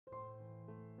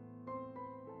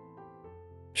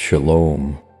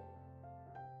Shalom.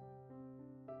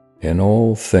 In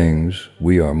all things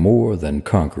we are more than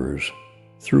conquerors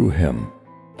through Him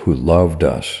who loved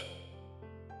us.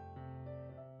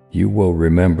 You will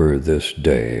remember this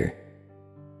day.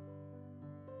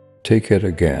 Take it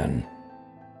again.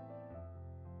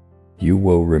 You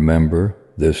will remember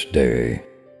this day.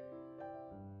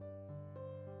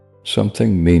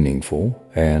 Something meaningful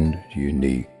and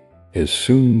unique is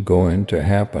soon going to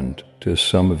happen to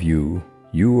some of you.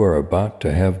 You are about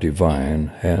to have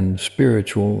divine and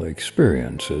spiritual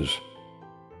experiences.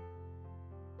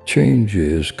 Change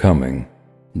is coming.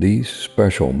 These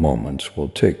special moments will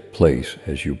take place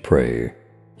as you pray.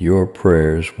 Your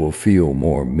prayers will feel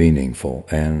more meaningful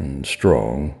and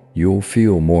strong. You'll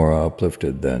feel more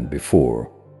uplifted than before.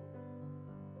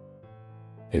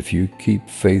 If you keep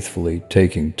faithfully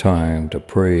taking time to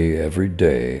pray every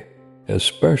day,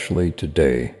 especially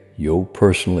today, you'll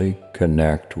personally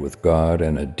connect with God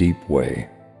in a deep way.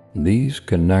 These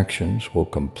connections will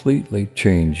completely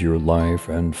change your life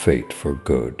and fate for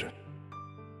good.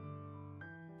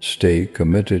 Stay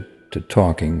committed to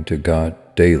talking to God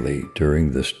daily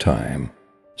during this time.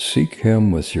 Seek Him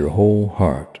with your whole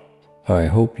heart. I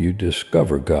hope you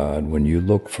discover God when you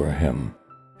look for Him,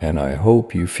 and I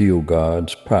hope you feel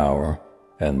God's power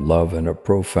and love in a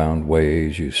profound way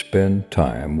as you spend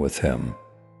time with Him.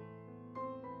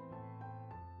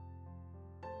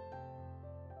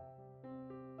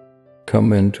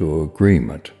 Come into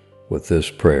agreement with this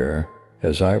prayer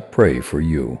as I pray for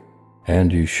you,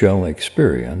 and you shall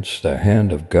experience the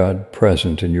hand of God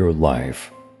present in your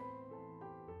life.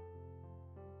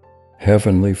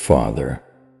 Heavenly Father,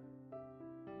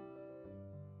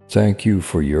 thank you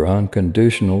for your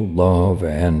unconditional love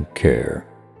and care.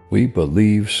 We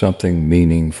believe something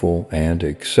meaningful and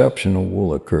exceptional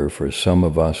will occur for some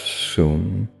of us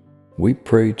soon. We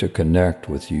pray to connect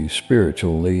with you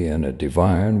spiritually in a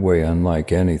divine way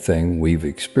unlike anything we've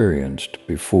experienced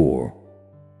before.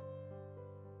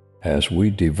 As we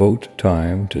devote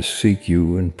time to seek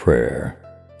you in prayer,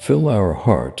 fill our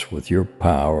hearts with your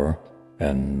power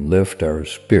and lift our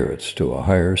spirits to a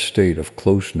higher state of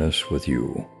closeness with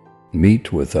you.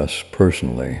 Meet with us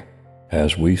personally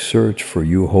as we search for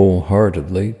you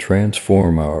wholeheartedly.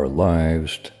 Transform our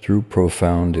lives through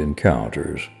profound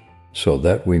encounters so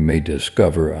that we may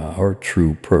discover our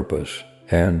true purpose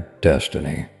and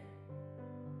destiny.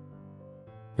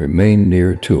 Remain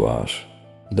near to us,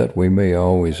 that we may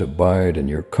always abide in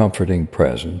your comforting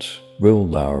presence.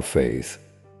 Build our faith,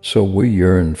 so we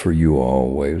yearn for you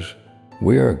always.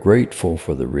 We are grateful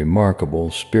for the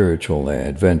remarkable spiritual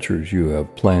adventures you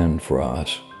have planned for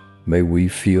us. May we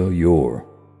feel your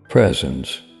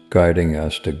presence guiding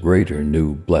us to greater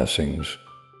new blessings.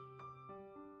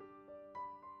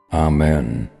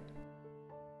 Amen.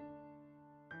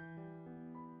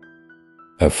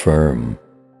 Affirm.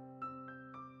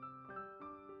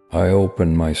 I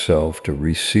open myself to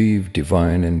receive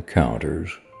divine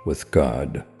encounters with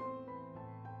God.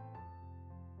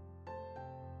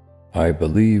 I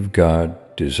believe God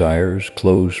desires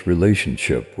close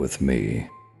relationship with me.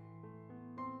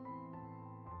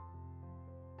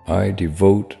 I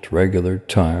devote regular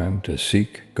time to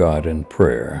seek God in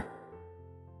prayer.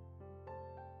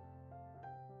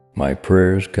 My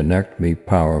prayers connect me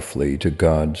powerfully to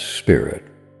God's Spirit.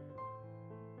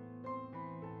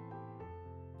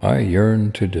 I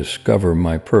yearn to discover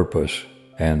my purpose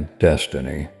and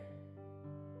destiny.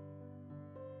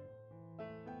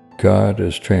 God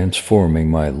is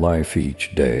transforming my life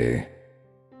each day.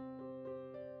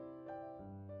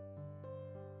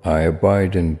 I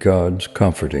abide in God's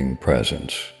comforting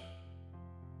presence.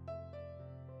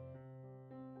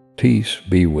 Peace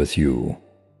be with you.